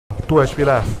2 HP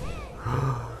left.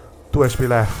 2 HP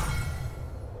left.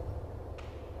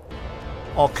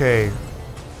 Okay.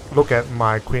 Look at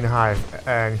my Queen Hive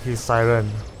and his Siren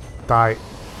died.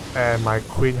 And my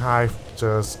Queen Hive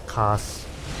just cast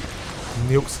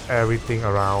nukes everything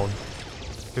around.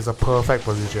 It's a perfect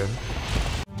position.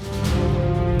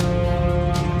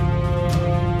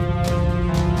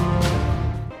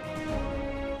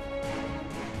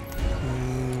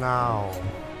 Now,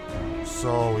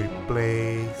 so we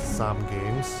play some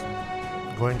games.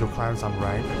 Going to climb some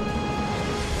rank.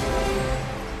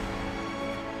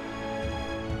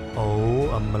 Oh,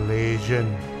 a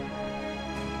Malaysian.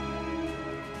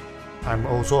 I'm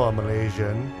also a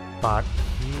Malaysian, but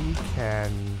he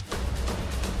can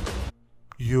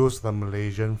use the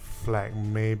Malaysian flag,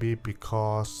 maybe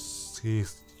because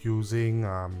he's using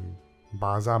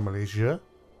Bahasa Malaysia,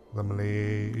 the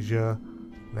Malaysia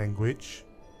language,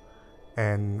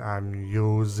 and I'm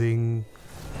using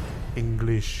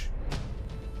English.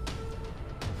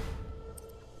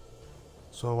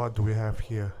 So what do we have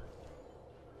here?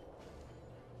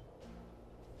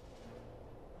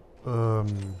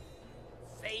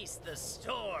 Face the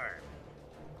storm.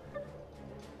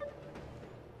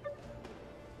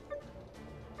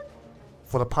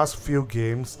 For the past few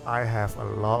games, I have a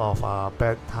lot of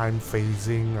bad time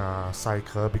phasing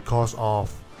cycle because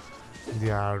of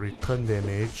their return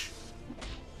damage.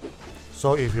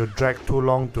 So if you drag too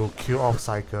long to kill off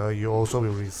cycle, you also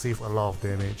will receive a lot of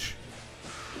damage.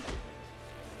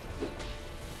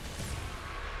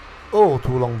 Oh,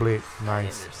 too long blade,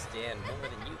 nice. I understand more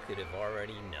than you could have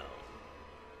already known.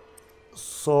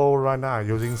 So right now I'm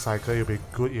using cycle, it'll be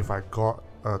good if I got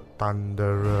a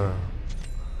Thunderer.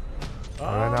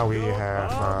 Right now we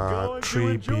have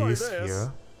 3 beasts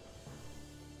here.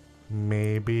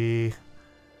 Maybe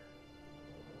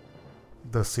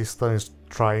the system is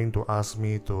trying to ask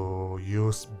me to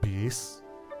use beasts,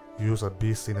 use a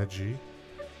beast synergy.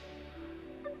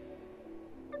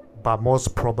 But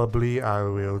most probably I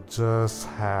will just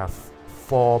have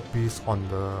 4 beasts on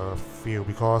the field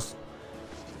because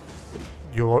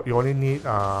you only need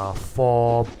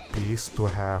 4 beasts to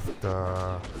have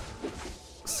the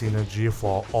synergy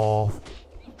for all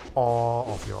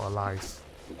of your allies.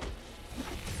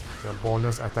 The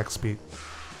bonus attack speed.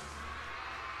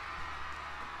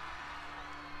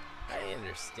 I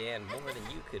understand more than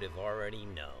you could have already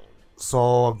known. So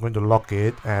I'm going to lock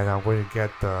it and I'm going to get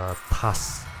the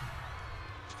Tusk.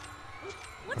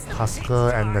 The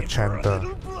Tusker and the Chanter.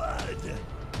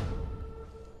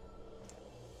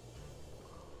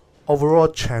 Overall,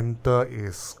 Chanter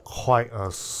is quite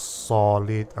a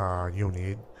solid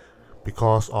unit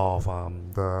because of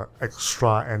the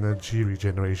extra energy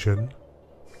regeneration.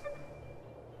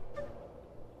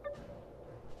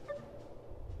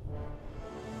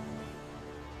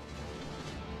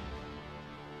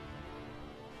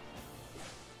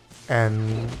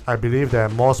 And I believe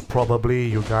that most probably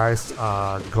you guys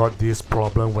got this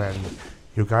problem when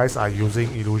you guys are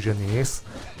using Illusionist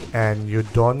and you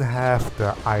don't have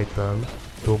the item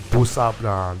to boost up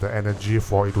the energy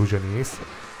for Illusionist.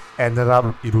 Ended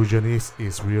up Illusionist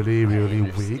is really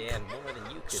weak.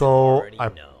 So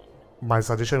my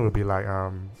suggestion would be like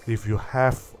if you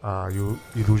have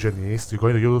Illusionist, you're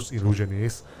going to use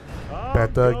Illusionist,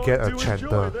 better get a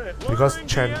Chanter because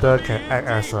Chanter can act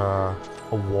as a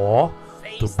wall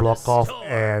to block off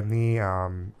any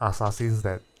assassins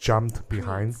that jumped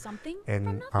behind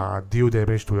and deal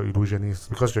damage to your Illusionist,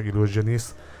 because your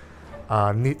Illusionist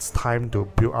needs time to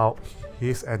build out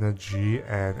his energy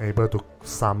and able to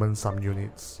summon some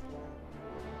units.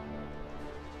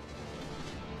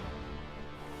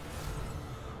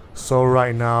 So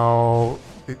right now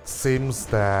it seems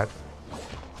that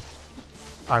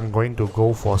I'm going to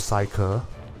go for Cycle.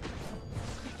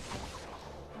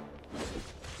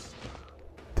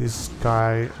 This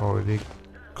guy already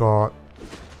got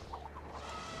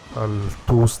a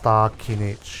 2-star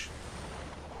Kinage.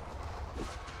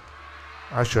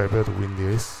 I should be able to win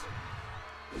this.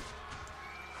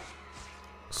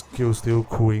 Skill still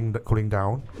cooling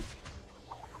down.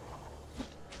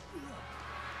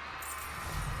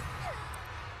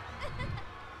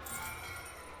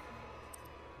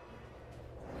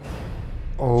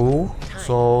 Oh,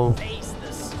 so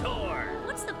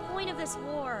what's the point of this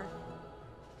war?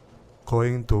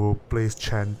 Going to place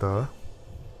Chanter.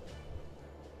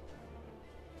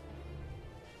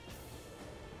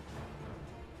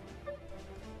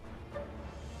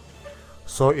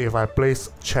 So if I place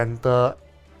Chanter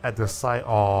at the side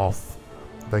of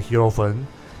the Hierophant,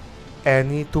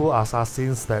 any 2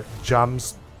 assassins that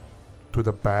jumps to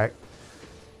the back,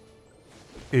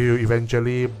 it will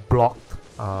eventually block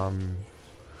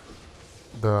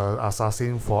the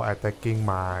assassin for attacking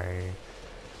my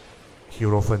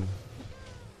Hierophant.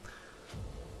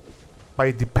 But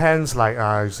it depends, like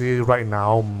you see right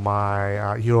now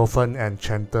my Hierophant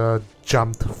Enchanter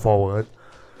jumped forward.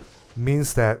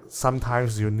 Means that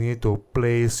sometimes you need to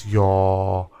place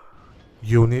your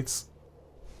units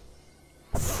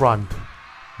front,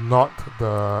 not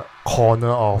the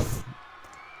corner of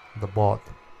the board.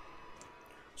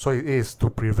 So it is to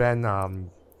prevent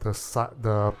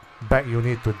the back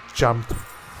unit to jump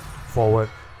forward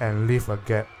and leave a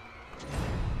gap.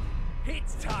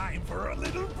 It's time for a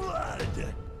little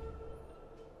blood.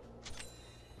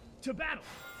 To battle.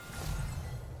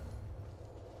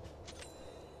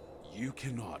 You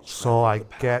cannot. So I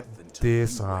get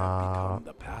this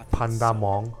Panda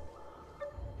Monk,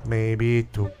 maybe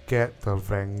to get the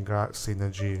Vanguard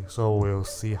synergy. So we'll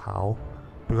see how.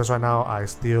 Because right now I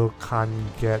still can't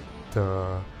get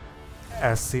the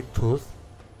Acid Tooth.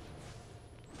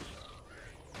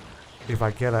 If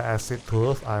I get an Acid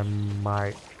Tooth, I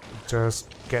might just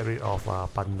get rid of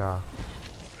Panda.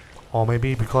 Or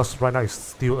maybe because right now it's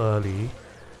still early,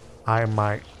 I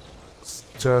might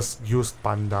just use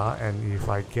Panda, and if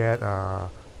I get the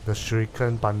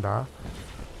Shuriken Panda,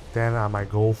 then I might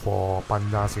go for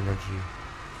Panda synergy.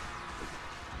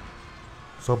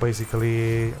 So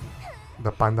basically,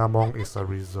 the Panda Monk is a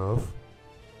reserve.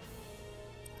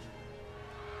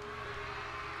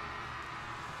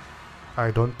 I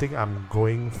don't think I'm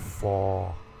going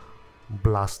for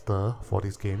Blaster for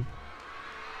this game.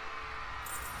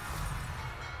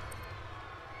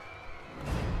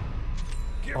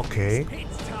 Okay,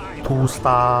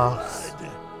 2-star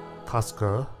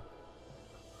Tusker.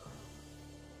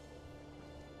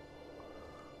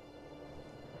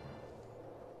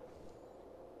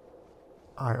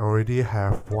 I already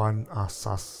have one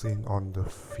assassin on the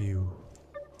field.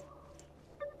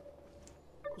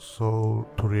 So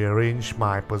to rearrange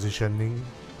my positioning,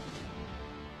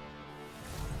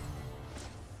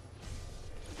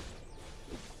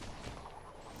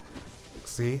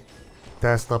 see,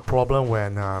 that's the problem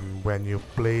when you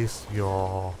place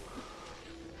your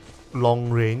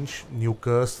long range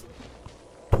nukers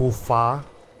too far,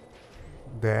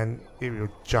 then it will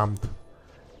jump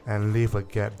and leave a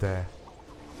gap there.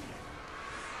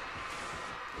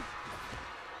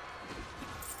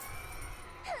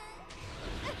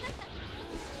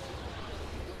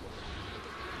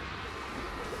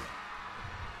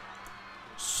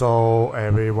 So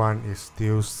everyone is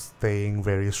still staying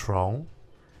very strong.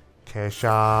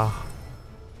 Kesha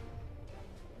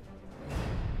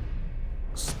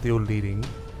still leading.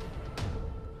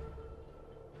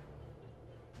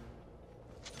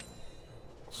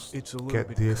 It's a little Get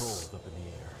bit this. cold up in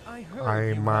the air.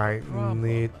 I might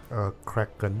need a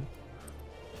Kraken.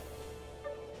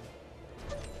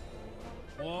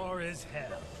 War is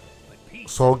hell, but peace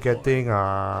So is war. getting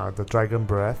the Dragon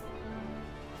Breath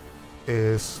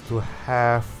is to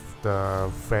have the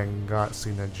Vanguard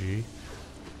synergy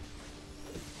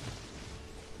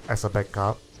as a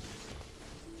backup.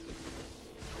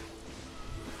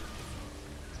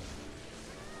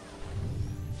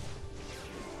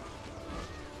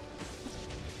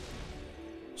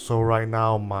 So right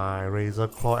now my Razor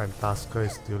Claw and Tusker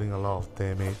is dealing a lot of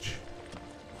damage,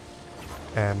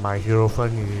 and my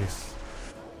Hierophant is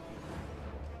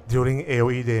dealing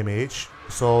AoE damage,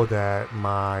 so that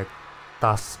my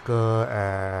Tusker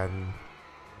and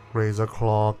Razor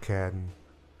Claw can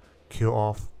kill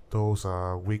off those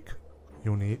weak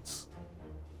units.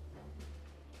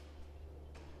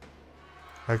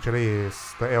 Actually,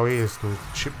 the AoE is to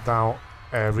chip down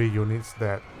every unit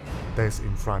that is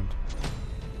in front.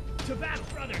 To battle,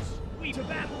 brothers! We to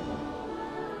battle!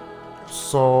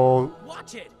 So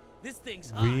Watch it! This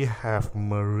thing's we hot. have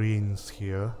Marines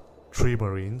here, 3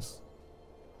 Marines.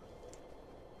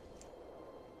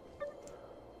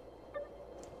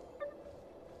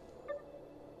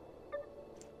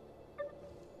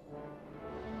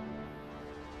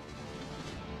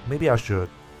 Maybe I should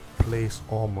place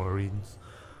all Marines,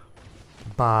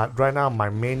 but right now my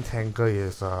main tanker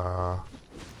is a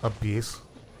Beast.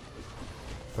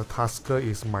 The Tusker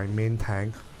is my main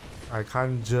tank. I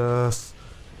can't just,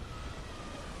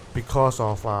 because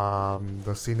of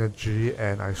the synergy,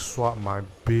 and I swap my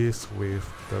Beast with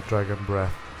the Dragon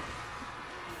Breath.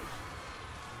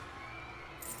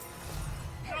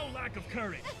 No lack of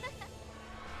courage!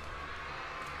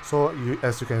 So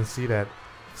as you can see that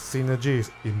synergy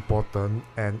is important,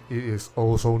 and it is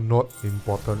also not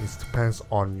important. It depends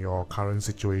on your current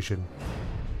situation.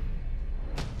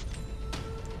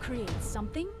 Create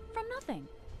something from nothing.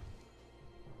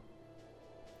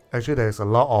 Actually, there's a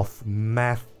lot of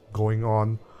math going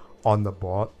on the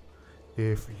board.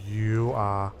 if you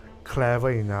are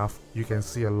clever enough, you can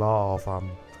see a lot of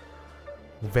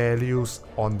values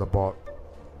on the board.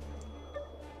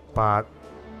 But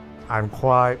I'm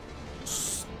quite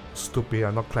stupid,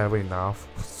 I'm not clever enough,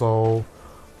 so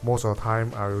most of the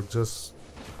time I will just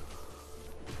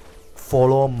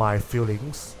follow my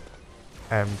feelings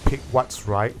and pick what's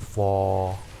right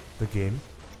for the game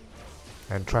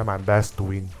and try my best to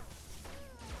win.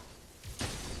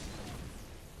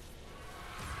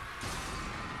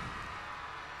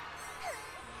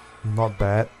 Not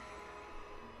bad.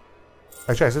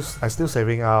 Actually, I'm still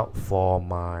saving up for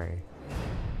my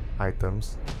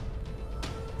items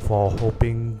for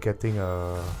hoping getting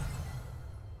a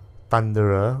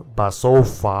Thunderer, but so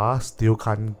far still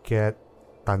can't get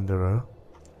Thunderer.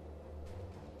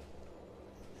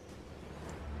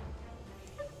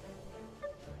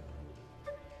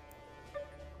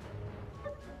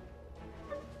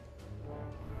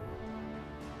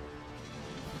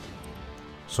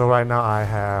 So right now I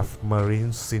have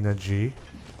Marine Synergy.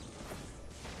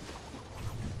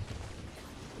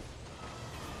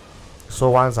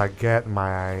 So once I get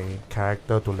my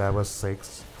character to level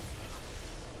 6,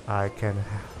 I can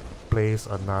place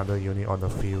another unit on the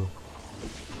field.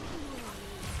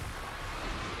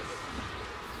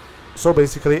 So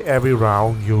basically every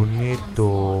round you need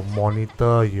to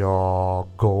monitor your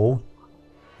goal,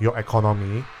 your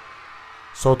economy.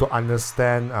 So to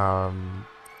understand,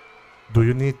 do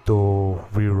you need to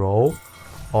reroll,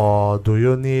 or do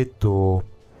you need to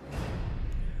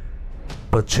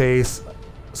purchase,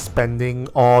 spending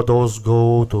all those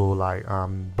gold to like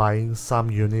buying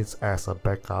some units as a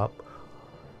backup?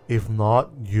 If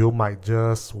not, you might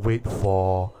just wait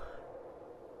for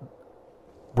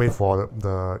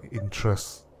the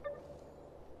interest.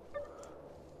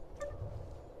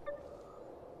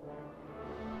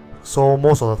 So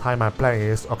most of the time my plan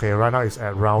is, okay, right now it's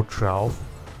at round 12.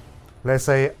 Let's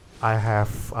say I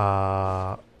have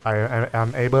I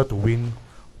am able to win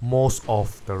most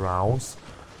of the rounds,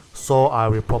 so I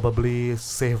will probably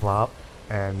save up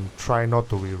and try not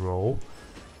to reroll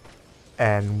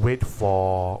and wait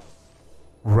for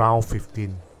round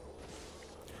 15.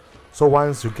 So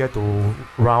once you get to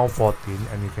round 14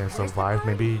 and you can survive,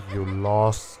 maybe you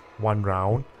lost one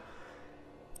round,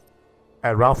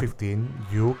 at round 15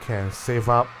 you can save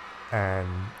up and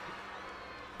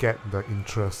get the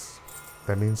interest.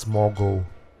 That means more gold.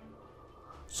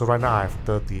 So right now I have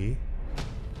 30.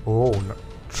 Oh,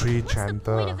 3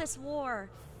 chanter.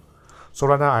 So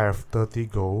right now I have 30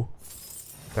 gold.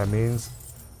 That means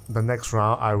the next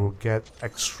round I will get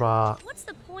extra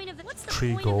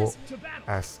 3 gold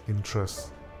as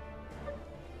interest.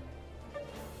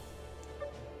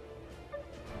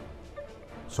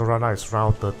 So right now it's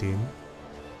round 13.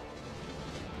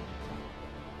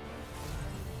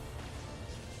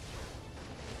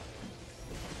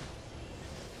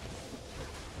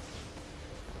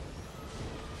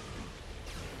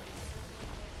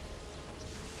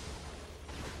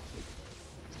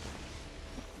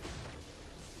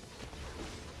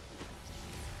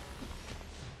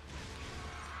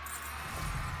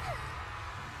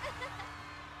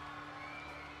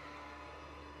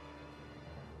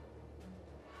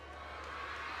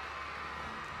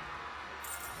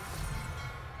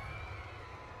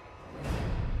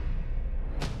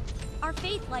 Our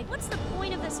faith light, what's the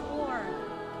point of this war?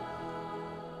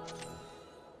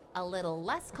 A little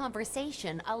less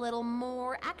conversation, a little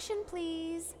more action,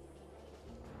 please.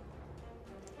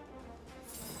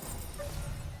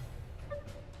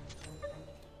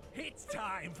 It's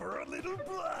time for a little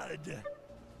blood.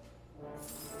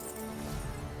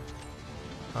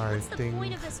 What's the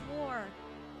point of this war?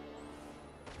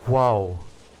 Wow.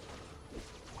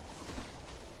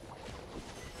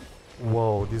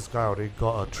 Whoa, this guy already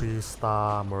got a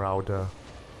 3-star Marauder.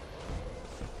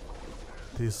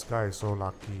 This guy is so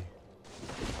lucky.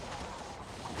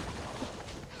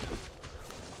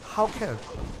 How can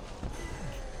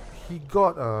he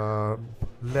got a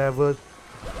level?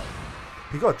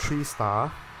 He got a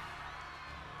 3-star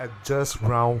at just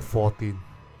round 14.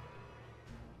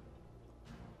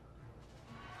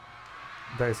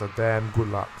 That is a damn good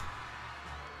luck.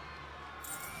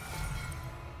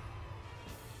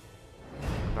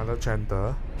 Another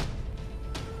chanter.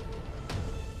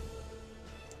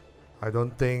 I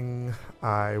don't think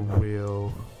I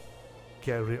will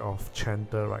get rid of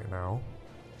chanter right now.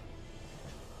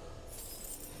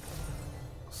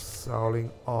 Selling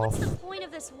off. What's the point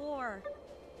of this war?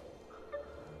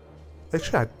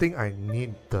 Actually, I think I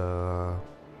need the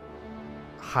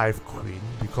Hive Queen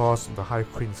because the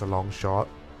Hive Queen is a long shot,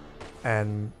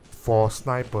 and for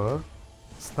sniper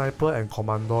and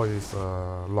commando is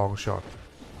a long shot.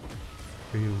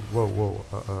 Whoa, whoa,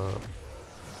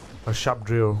 a sharp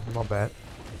drill, not bad.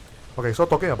 Okay, so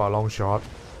talking about long shot,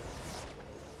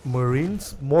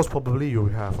 Marines, most probably you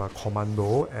have a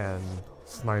commando and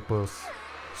snipers.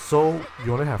 So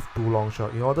you only have 2 long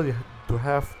shot. In order to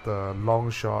have the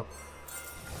long shot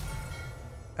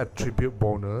attribute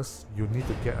bonus, you need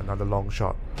to get another long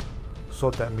shot.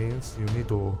 So that means you need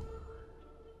to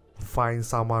find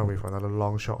someone with another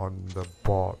long shot on the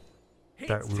board.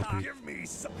 That will be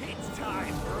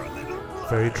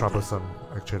very troublesome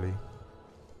actually.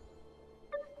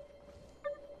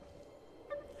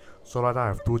 So right now I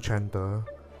have 2 chanter.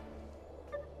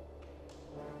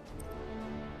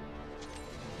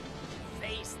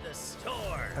 Face the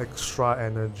storm. Extra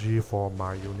energy for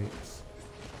my units.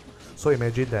 So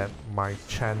imagine that my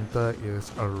chanter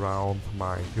is around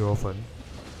my Hierophant.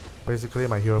 Basically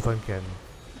my Hierophant can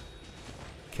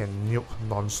nuke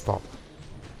non-stop.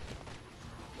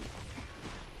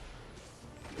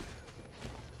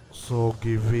 So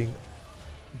giving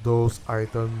those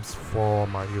items for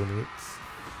my units.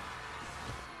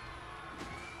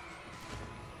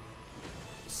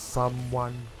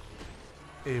 Someone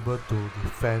able to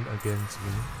defend against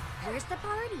me. Where's the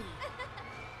party?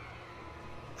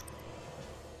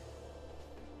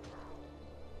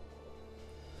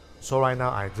 So right now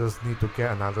I just need to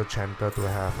get another chanter to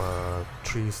have a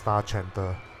 3-star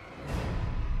chanter.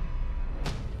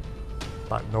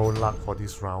 But no luck for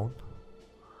this round.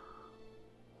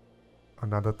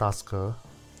 Another Tusker.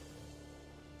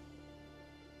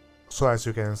 So as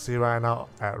you can see right now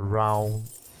at round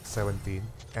 17,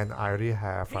 and I already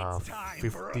have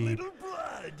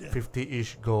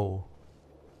 50-ish gold.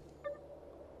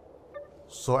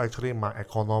 So actually my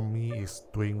economy is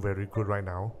doing very good right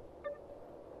now.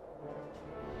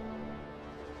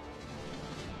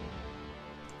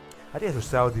 I think I should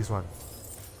sell this one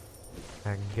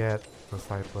and get the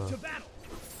sniper.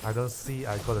 I don't see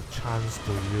I got a chance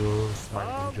to use my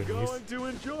illusionist. I'm going to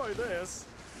enjoy this.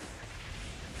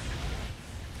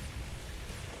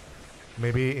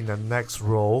 Maybe in the next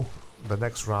round,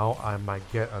 I might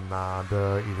get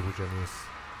another illusionist.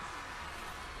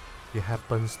 It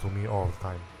happens to me all the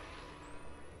time.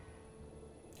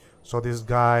 So this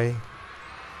guy,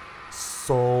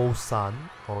 Soul Sun,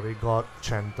 already got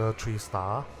Chanter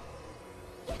 3-star.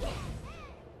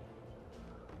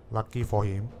 Lucky for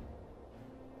him.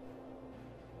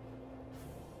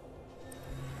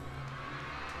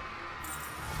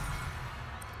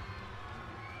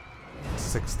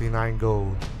 $69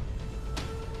 gold.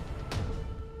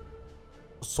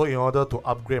 So in order to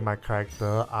upgrade my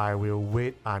character, I will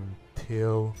wait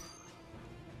until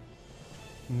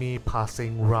me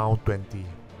passing round 20.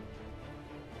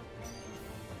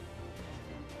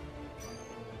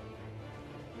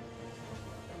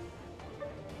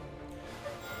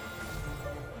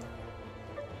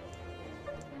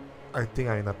 I think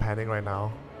I'm in a panic right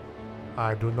now.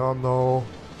 I do not know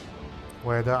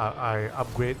whether I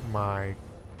upgrade my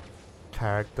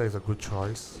character is a good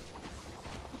choice.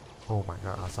 Oh my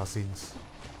god, assassins.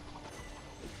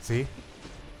 See?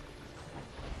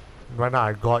 Right now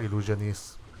I got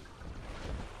illusionist.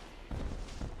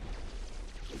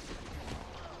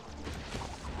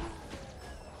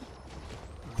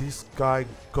 This guy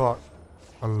got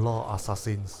a lot of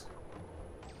assassins.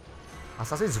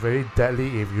 Assassin is very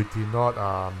deadly if you do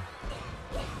not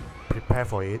prepare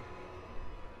for it.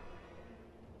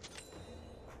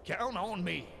 Count on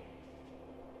me.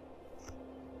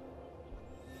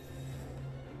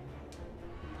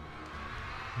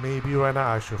 Maybe right now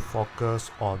I should focus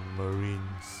on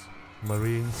Marines.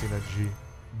 Marine synergy.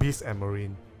 Beast and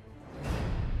Marine.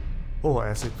 Oh,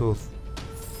 Acid Tooth.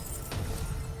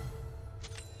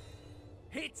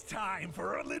 It's time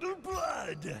for a little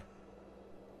blood.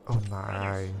 Oh,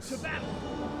 nice.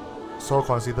 So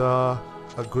consider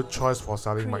a good choice for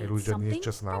selling my illusionist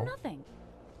just now.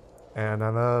 And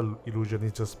another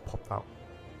illusionist just popped out.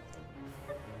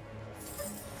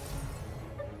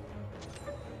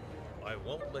 I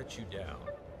won't let you down.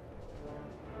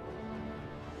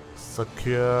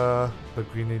 Secure the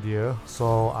Grenadier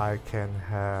so I can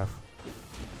have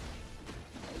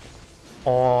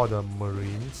all the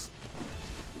Marines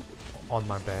on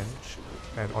my bench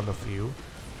and on the field.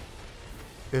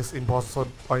 It's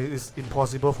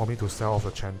impossible for me to sell off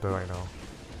the Chanter right now.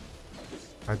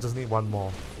 I just need one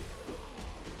more.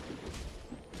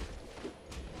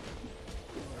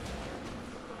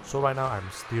 So right now I'm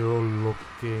still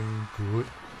looking good.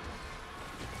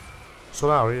 So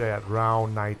now already at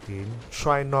round 19.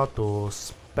 Try not to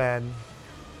spend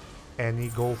any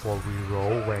gold for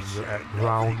reroll when you're at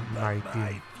round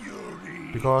 19.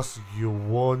 Because you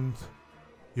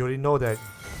already know that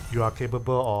you are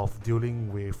capable of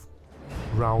dealing with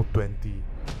round 20.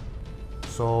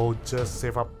 So just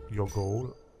save up your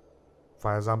gold.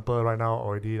 For example, right now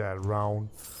already at round,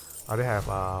 I already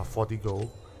have 40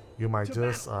 gold. You might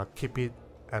just keep it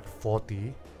at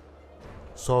 40,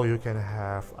 so you can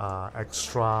have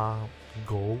extra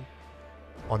gold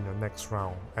on your next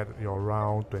round at your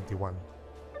round 21.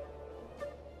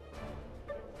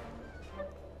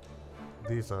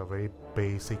 These are very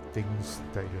basic things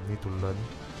that you need to learn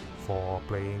for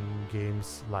playing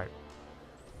games like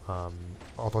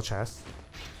auto chess.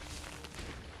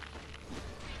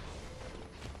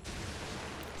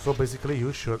 So basically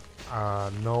you should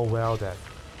know well that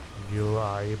you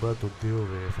are able to deal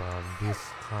with these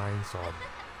kinds of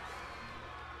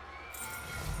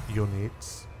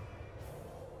units.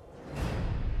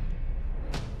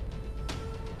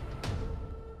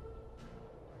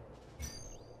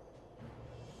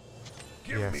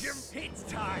 Yes. It's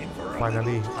time for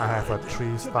Finally, I have a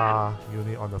 3-star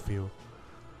unit on the field.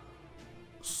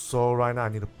 So right now I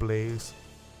need to place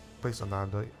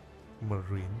another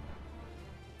marine.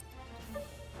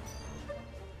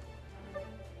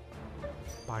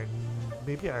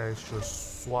 Maybe I should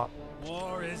swap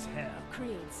War is hell.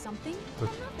 Create something the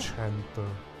from nothing. chanter.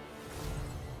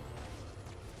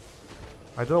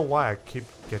 I don't know why I keep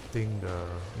getting the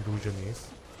illusionist.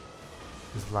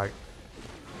 It's like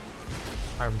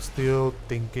I'm still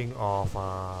thinking of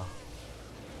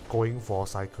going for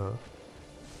cycle.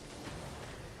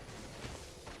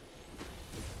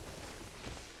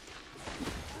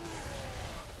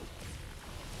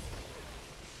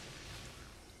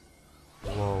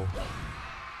 Whoa.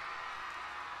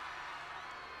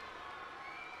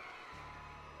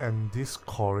 And this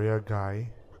courier guy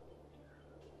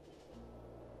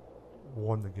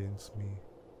won against me.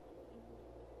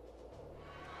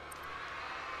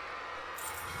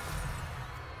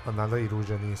 Another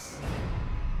illusionist.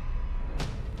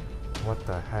 What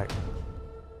the heck?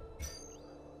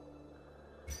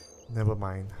 Never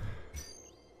mind.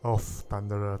 Oh,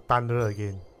 Thunderer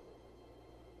again.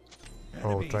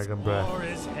 Oh, Dragon Breath. War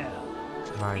is hell.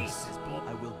 Nice.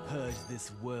 I will purge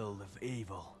this world of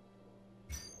evil.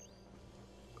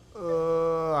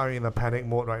 I'm in a panic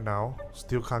mode right now.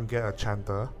 Still can't get a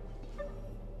chanter.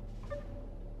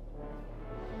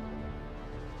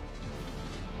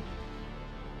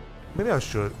 Maybe I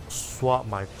should swap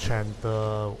my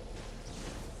chanter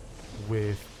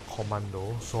with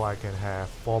commando so I can have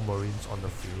 4 marines on the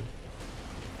field.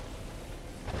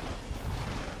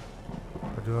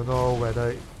 I do not know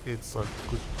whether it's a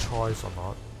good choice or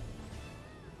not,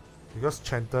 because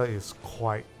chanter is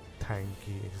quite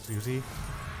tanky. You see,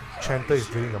 chanter is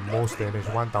dealing the most damage,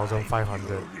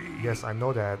 1500. Yes, I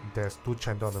know that there's 2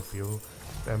 chanter on the field.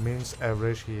 That means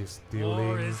average he is War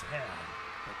dealing is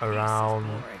hell. around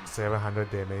 700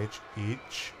 damage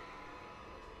each.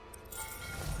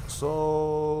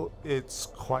 So it's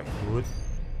quite good.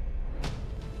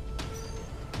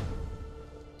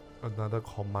 Another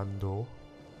commando.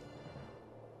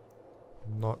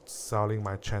 Not selling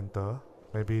my chanter.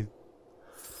 Maybe.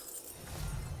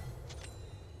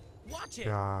 Watch it.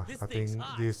 Yeah, This I thing's think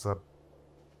hot. this is a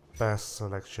best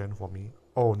selection for me.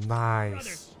 Oh,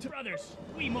 nice. Brothers,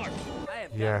 we march.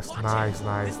 Yes, Watch nice, it.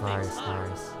 nice, This thing's nice, hot.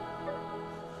 nice.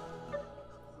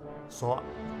 So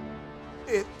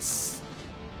it's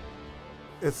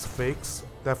fixed.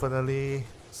 Definitely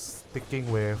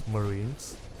sticking with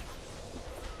marines.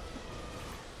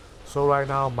 So right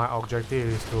now my objective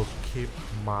is to keep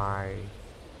my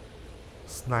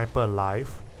sniper alive.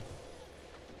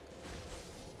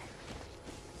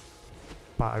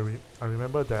 But I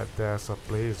remember that there's a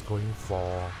player is going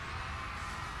for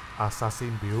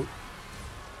assassin build.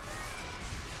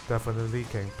 Definitely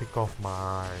can pick off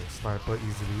my sniper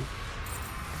easily.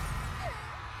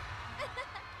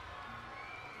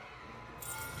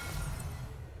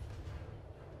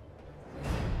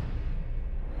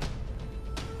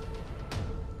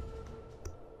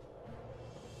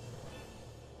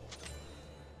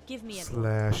 Give me a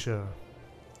Slasher.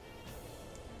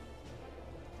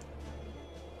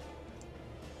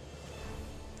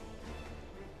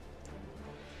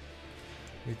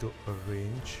 Need to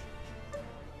arrange.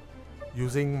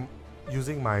 Using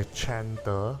my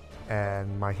chanter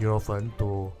and my hierophant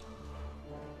to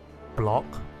block.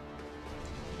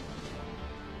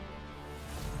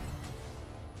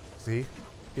 See,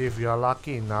 if you are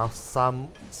lucky enough,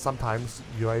 sometimes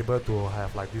you are able to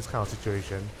have like this kind of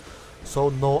situation, so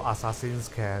no assassins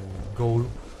can go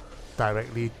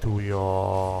directly to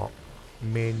your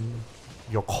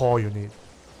core unit,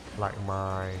 like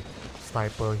my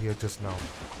sniper here just now.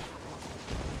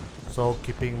 So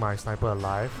keeping my sniper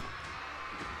alive.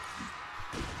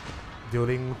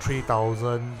 dealing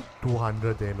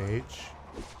 3200 damage.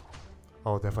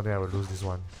 Oh, definitely I will lose this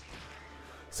one.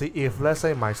 See, if let's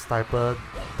say my sniper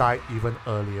died even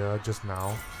earlier just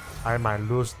now, I might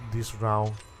lose this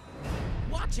round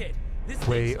Watch it. This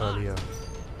way thing's hot. earlier.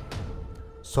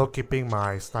 So keeping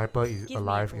my sniper Give me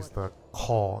alive a is the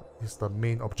core, is the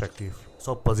main objective.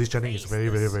 So positioning is Face very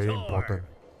the very storm. important.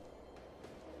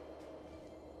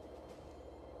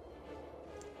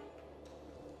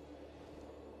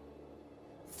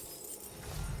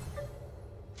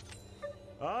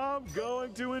 I'm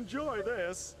going to enjoy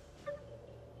this.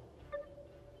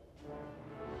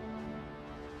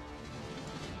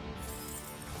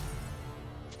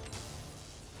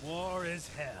 War is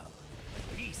hell.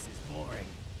 Peace is boring.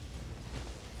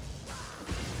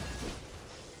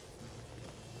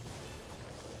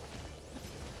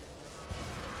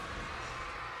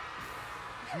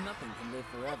 Nothing can live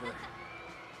forever.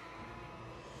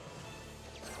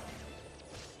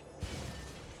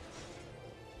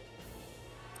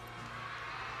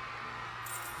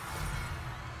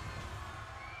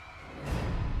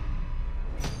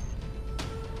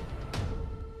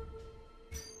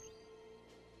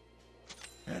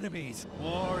 Enemies.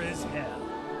 War is hell.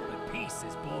 But peace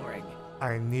is boring.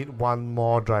 I need one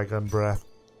more Dragon Breath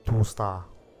 2-star.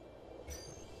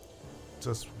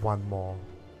 Just one more.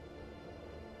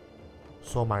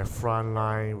 So my front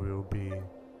line will be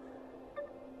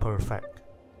perfect.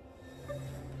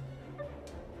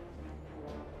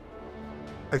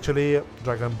 Actually,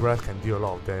 Dragon Breath can deal a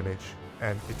lot of damage,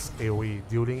 and it's AoE,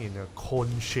 dealing in a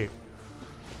cone shape.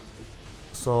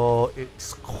 So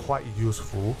it's quite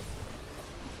useful.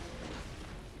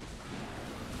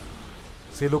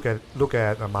 See, look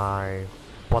at my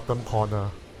bottom corner.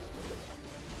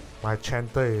 My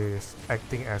chanter is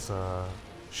acting as a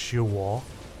shield wall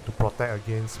to protect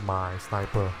against my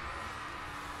sniper.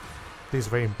 This is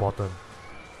very important.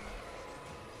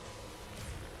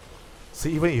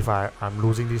 See, even if I'm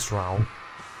losing this round,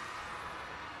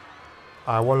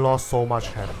 I won't lose so much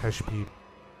HP.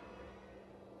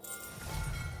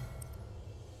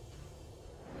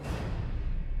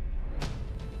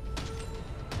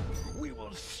 We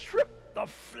will strip the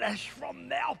flesh from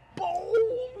their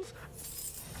bones.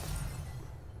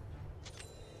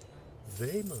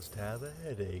 They must have a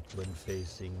headache when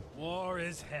facing. War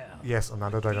is hell. Yes,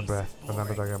 another Dragon Peace Breath. is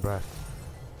Another boring. Dragon Breath.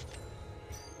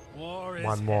 War is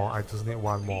One more. hell. I just need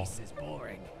one more. Peace is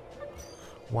boring.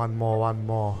 One more.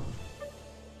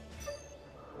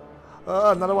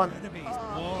 Another one. Enemies.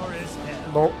 War is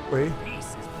hell. No, wait.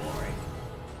 Peace is boring.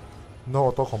 No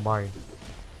auto combine.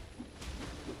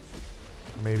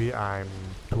 Maybe I'm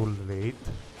too late.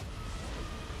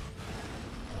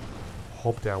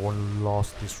 Hope that I won't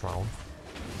lose this round.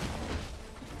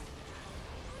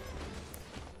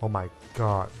 Oh my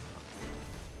god.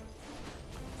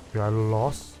 We are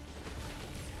lost?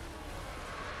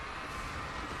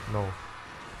 No.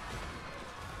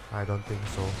 I don't think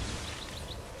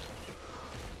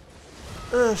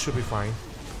so. Should be fine.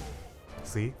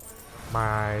 See?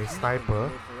 My sniper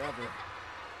Live forever.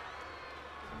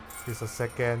 is the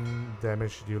second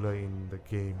damage dealer in the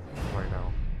game right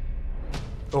now.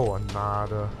 Oh,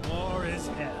 another War is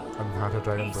hell.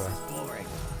 Dragon Peace Breath. is boring.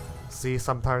 See,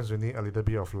 sometimes we need a little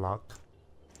bit of luck.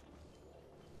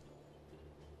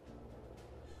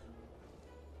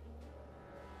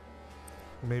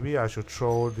 Maybe I should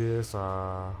throw this,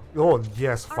 oh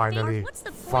yes, finally. What's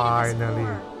the point of this Finally.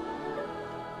 war?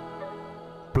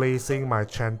 Placing my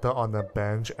chanter on the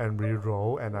bench and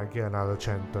reroll, and I get another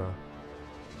chanter.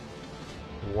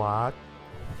 What?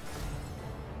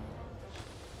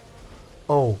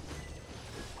 Oh.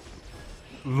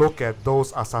 Look at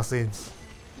those assassins.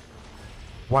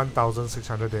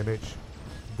 1600 damage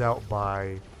dealt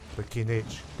by the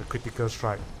Kinage, the critical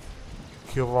strike.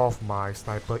 Kill off my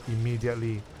sniper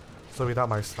immediately. So without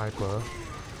my sniper,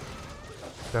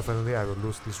 definitely I will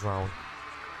lose this round.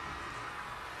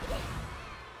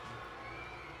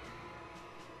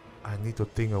 I need to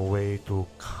think a way to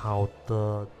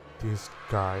counter this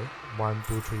guy. 1,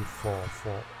 2, 3, 4,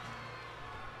 4.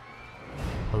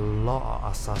 A lot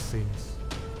of assassins.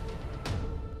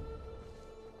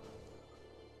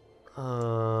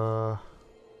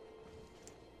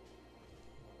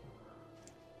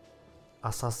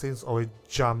 Assassins always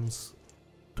jumps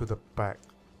to the back.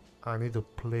 I need to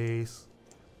place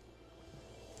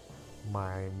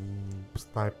my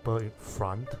sniper in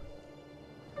front.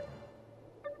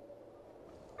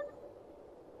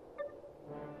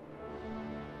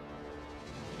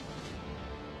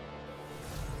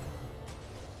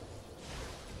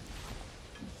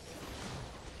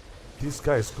 This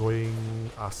guy is going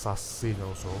assassin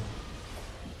also.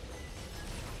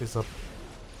 It's a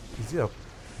Is he a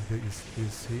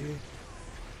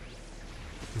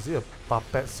is he a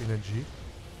puppet synergy?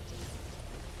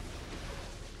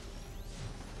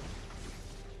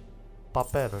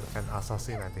 Puppet and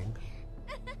assassin, I think.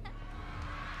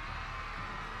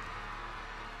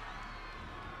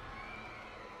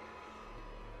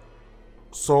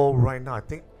 So right now, I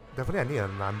think definitely I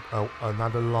need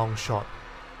another long shot.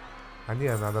 I need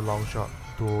another long shot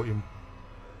to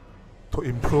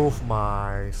improve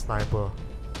my sniper.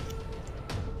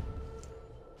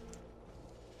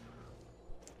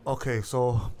 Okay,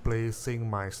 so placing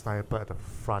my sniper at the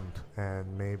front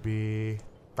and maybe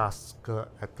Tusker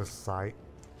at the side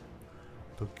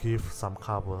to give some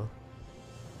cover.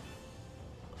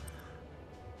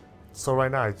 So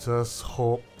right now I just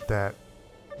hope that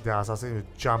the assassin will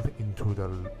jump into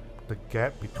the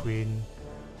gap between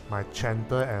my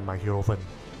Chanter and my Hierophant.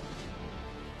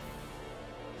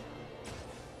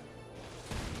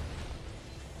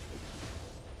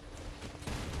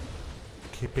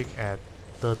 Keeping at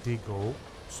 30 gold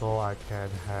so I can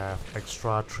have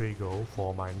extra 3 gold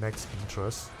for my next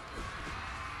interest.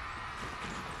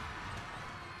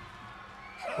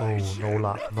 Oh, no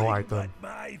luck, no item.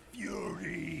 My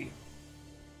fury.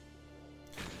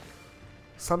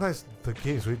 Sometimes the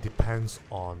game really depends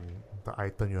on the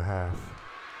item you have.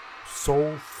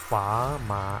 So far,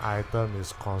 my item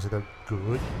is considered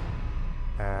good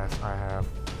as I have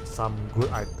some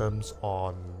good items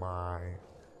on my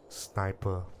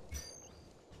sniper.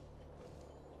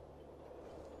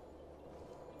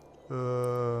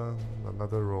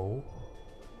 Another roll.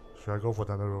 Should I go for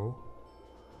another roll?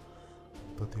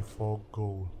 34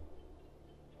 gold.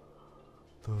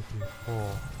 34.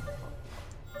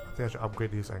 I think I should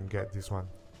upgrade this and get this one.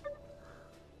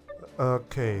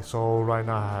 Okay, so right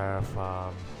now I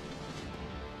have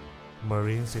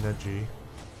Marine Synergy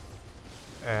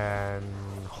and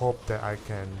hope that I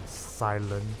can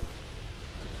silence.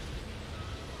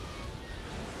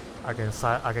 I can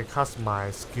cast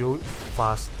my skill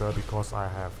faster because I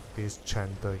have this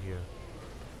Chanter here.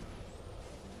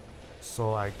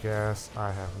 So I guess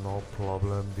I have no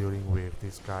problem dealing with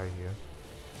this guy here.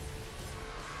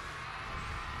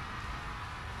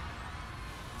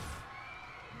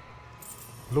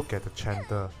 Look at the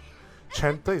Chanter.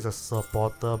 Chanter is a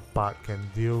supporter but can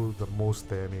deal the most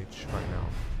damage right now.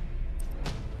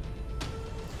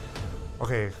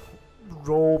 Okay,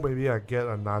 roll, maybe I get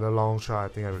another long shot. I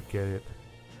think I will get it.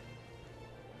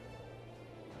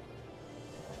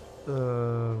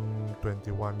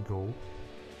 21 gold.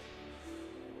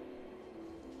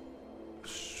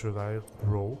 Should I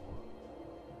roll?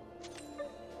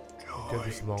 Get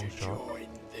this long shot. Join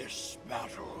this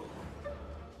battle.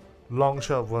 Long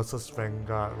shot versus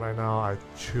Vanguard. Right now I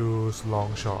choose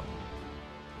long shot.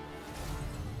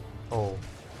 Oh,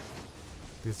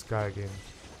 this guy again.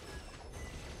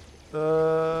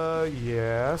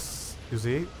 Yes. You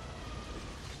see,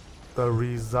 the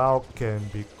result can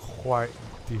be quite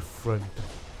different.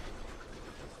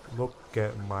 Look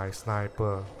at my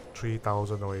sniper,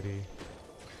 3000 already.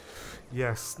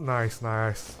 Yes, nice,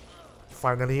 nice.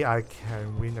 Finally, I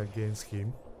can win against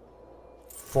him.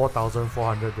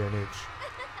 4400 damage.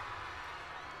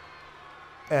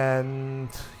 And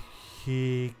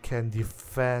he can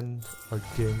defend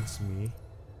against me.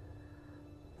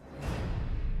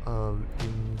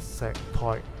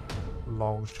 Insectoid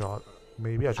long shot.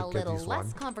 Maybe I should get this one. A little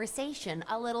less conversation,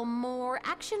 a little more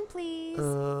action, please.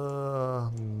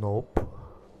 Nope.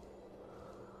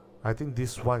 I think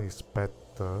this one is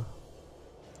better.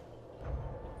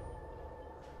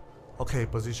 Okay,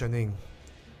 positioning.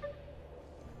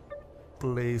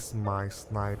 Place my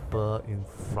sniper in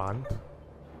front.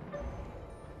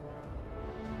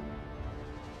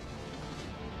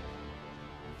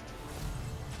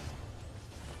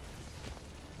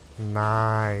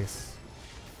 Nice.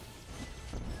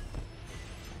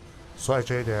 So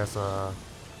actually there's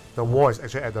the wall is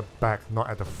actually at the back, not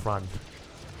at the front.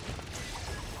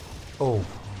 Oh.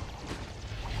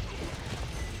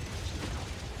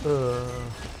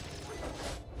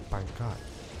 My god.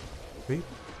 See?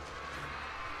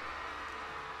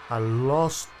 I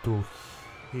lost to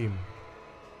him.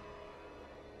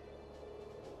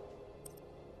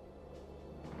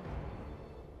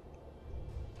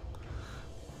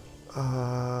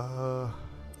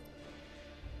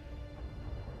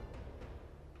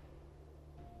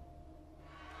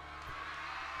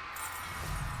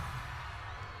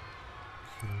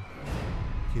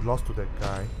 He lost to that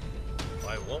guy.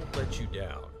 I won't let you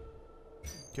down.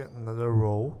 Get another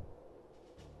roll.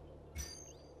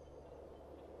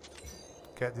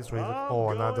 Get this raven. Oh,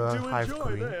 another hive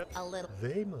queen. A little.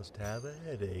 They must have a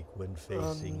headache when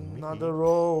facing me. Another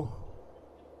roll.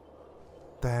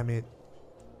 Damn it.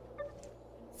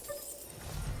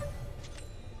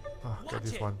 Ah, get Watch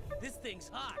this it. one. This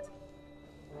thing's hot.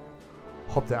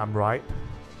 Hope that I'm right.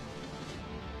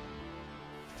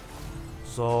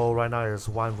 So right now it's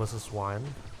 1 versus 1.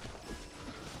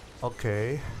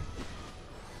 Okay.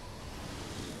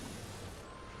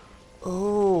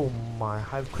 Oh, my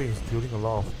Hive Queen is dealing a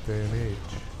lot of damage.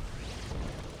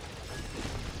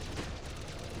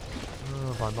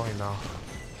 But not enough.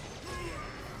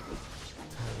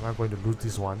 Am I going to lose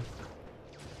this one?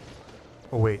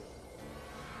 Oh wait.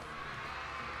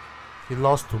 He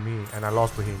lost to me and I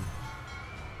lost to him.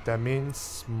 That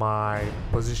means my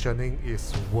positioning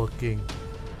is working.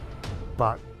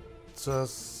 But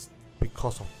just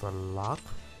because of the luck.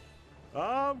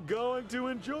 I'm going to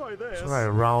enjoy this. So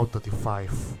like round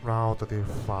 35. Round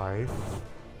 35.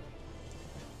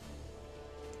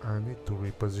 I need to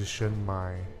reposition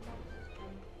my...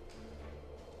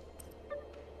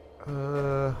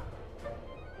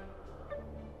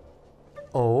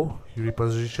 Oh, he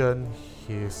reposition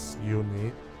his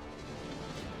unit.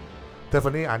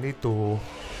 Definitely I need to...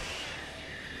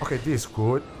 Okay, this is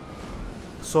good.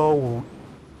 So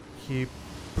he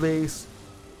placed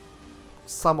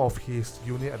some of his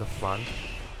unit at the front.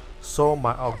 So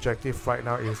my objective right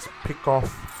now is pick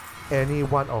off any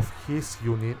one of his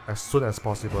unit as soon as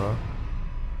possible,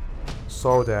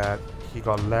 so that he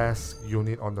got less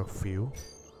unit on the field.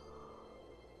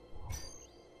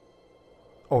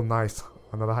 Oh nice,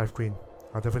 another Hive Queen.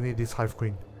 I definitely need this Hive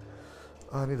Queen.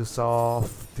 I need to sell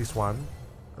off this one.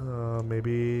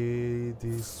 Maybe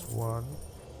this one.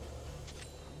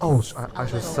 Oh, I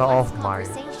should sell off my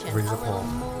Razor Claw.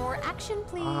 More action,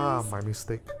 please. Ah, my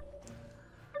mistake.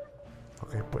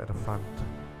 Okay, put at the front.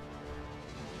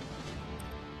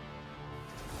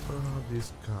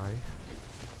 This guy.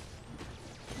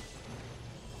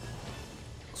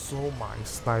 So my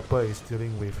sniper is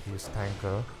dealing with his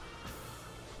tanker.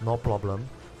 No problem.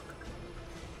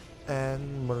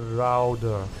 And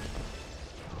Marauder.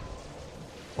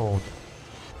 Oh.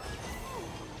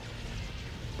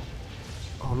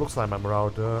 Oh, looks like my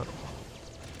Marauder.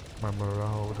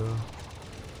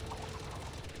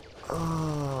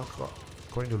 God.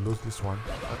 Going to lose this one.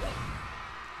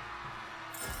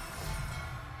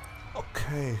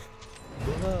 Okay.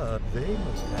 But they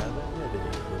must have a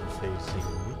headache when facing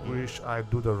me. Wish I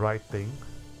do the right thing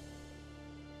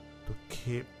to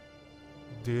keep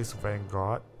this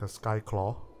Vanguard, the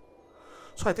Skyclaw.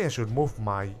 So I think I should move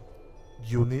my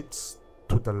units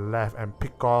to the left and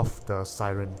pick off the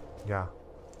Siren. Yeah.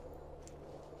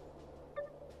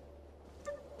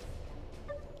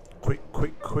 Quick.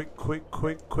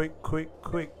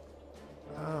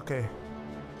 Okay.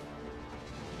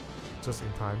 Just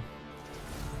in time.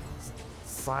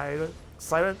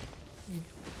 Siren.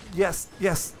 Yes.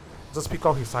 Just pick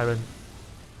off his Siren.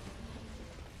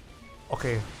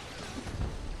 Okay.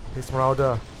 His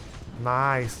Marauder.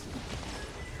 Nice.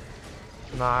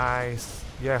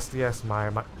 Yes,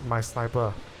 my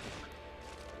sniper.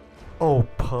 Oh,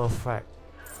 perfect.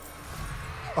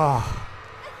 Ah.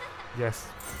 Yes.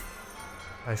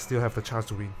 I still have the chance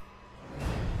to win.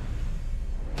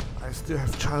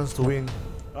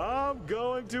 I'm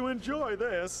going to enjoy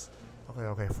this.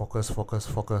 Okay,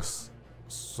 focus.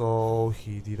 So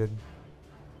he didn't.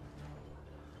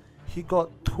 He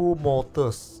got 2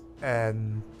 mortars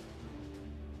and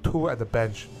 2 at the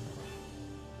bench.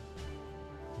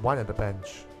 1 at the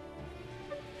bench.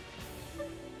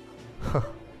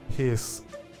 He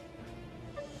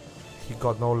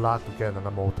got no luck to get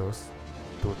another mortars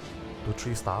to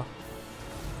 3-star.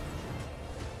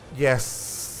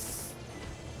 Yes.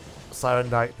 Siren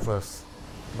died first.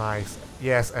 Nice.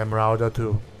 Yes, and Marauder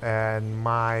too. And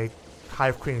my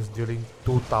Hive Queen is dealing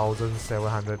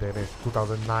 2,700 damage.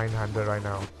 2,900 right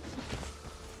now.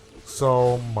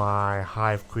 So my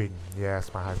Hive Queen.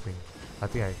 Yes, my Hive Queen. I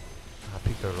think I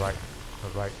picked the right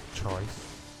choice.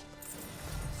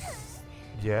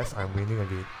 Yes, I'm winning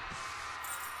again.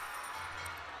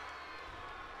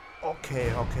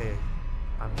 Okay.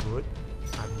 I'm good.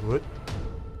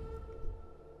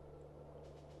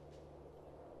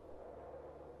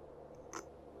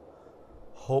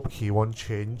 Hope he won't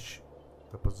change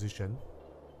the position.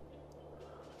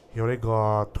 He already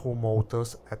got 2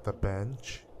 mortars at the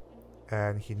bench.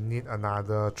 And he need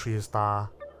another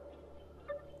 3-star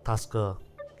Tusker.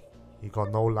 He got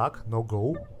no luck, no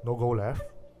goal left.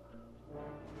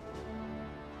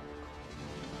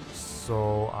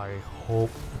 So I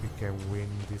hope we can win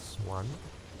this one.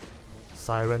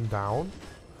 Siren down.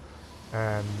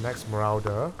 And next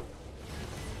Marauder.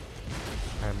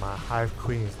 And my Hive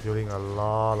Queen is dealing a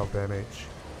lot of damage.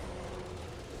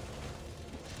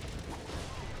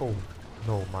 Oh,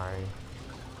 No, my...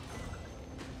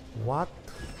 What?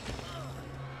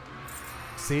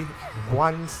 See,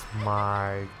 once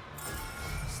my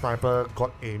sniper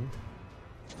got aimed,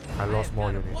 I lost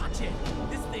more units. Watch it!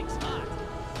 This thing's hot!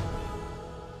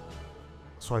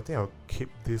 So I think I'll keep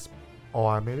this,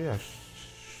 or maybe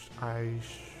I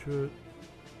should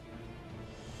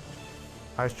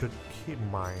keep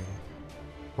my...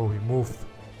 Oh, he moved.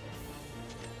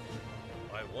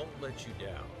 I won't let you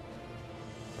down.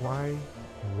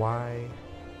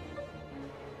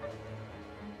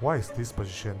 Why is this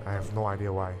position? I have no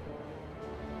idea why.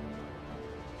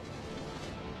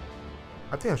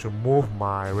 I think I should move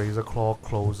my razor claw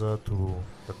closer to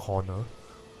the corner.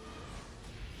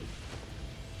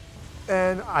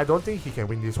 And I don't think he can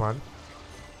win this one,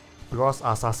 because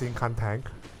assassin can't tank.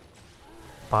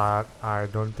 But I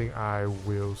don't think I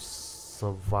will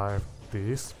survive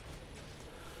this.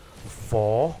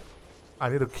 4. I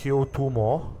need to kill 2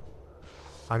 more.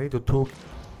 I need to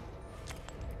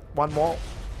 1 more.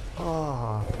 2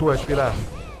 HP left.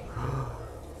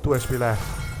 2 HP left.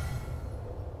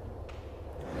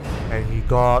 And he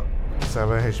got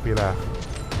 7 HP left.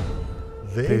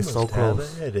 They This is must so have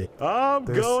close. a headache. I'm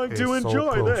This going is to so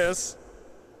enjoy close. this.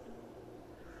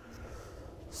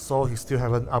 So he still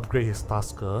haven't upgraded his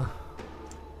Tusker.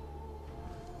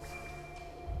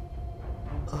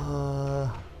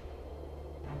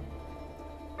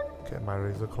 Get my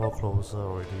razor claw closer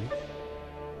already.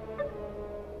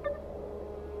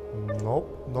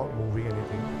 Nope, not moving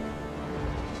anything.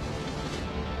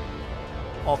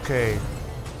 Okay,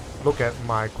 look at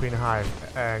my Queen Hive,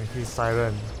 and his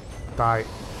Siren died,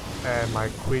 and my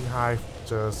Queen Hive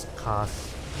just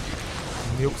cast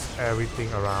nukes everything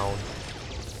around.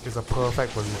 It's a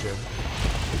perfect position.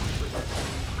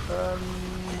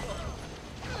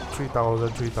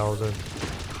 3,000.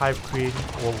 Hive Queen,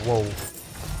 whoa.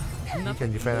 He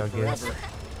can defend against. He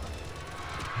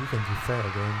can defend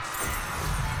against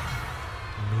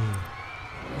me.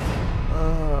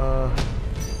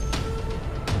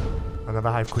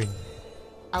 Another Hive Queen.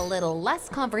 A little less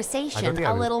I conversation, don't think a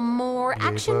I will little more be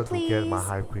action, able to please. get my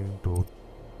Hive Queen to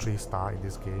 3-star in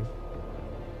this game.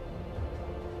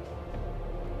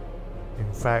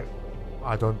 In fact,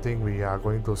 I don't think we are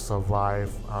going to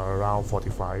survive around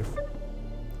 45.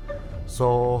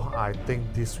 So I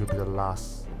think this will be the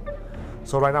last.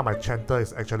 So right now my Chanter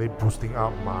is actually boosting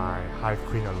up my Hive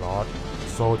Queen a lot,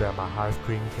 so that my Hive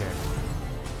Queen can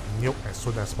nuke as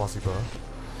soon as possible.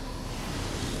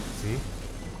 See?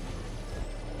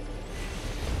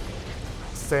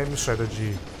 Same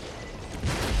strategy.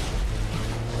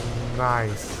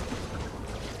 Nice.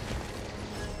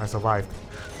 I survived.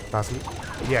 Does he?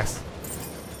 Yes.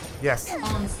 Yes.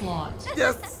 Onslaught.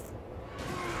 Yes.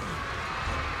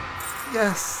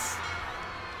 Yes.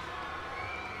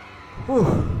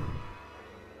 Whew.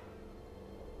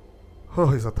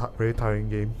 Oh, it's a very tiring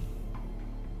game.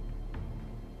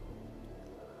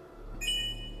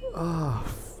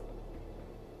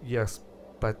 Yes,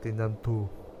 Platinum 2.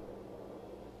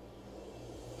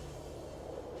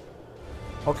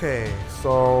 Okay,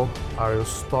 so I will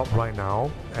stop right now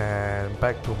and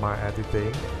back to my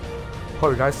editing.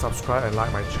 Hope you guys subscribe and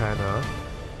like my channel,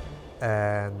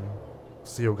 and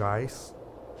see you guys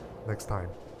next time.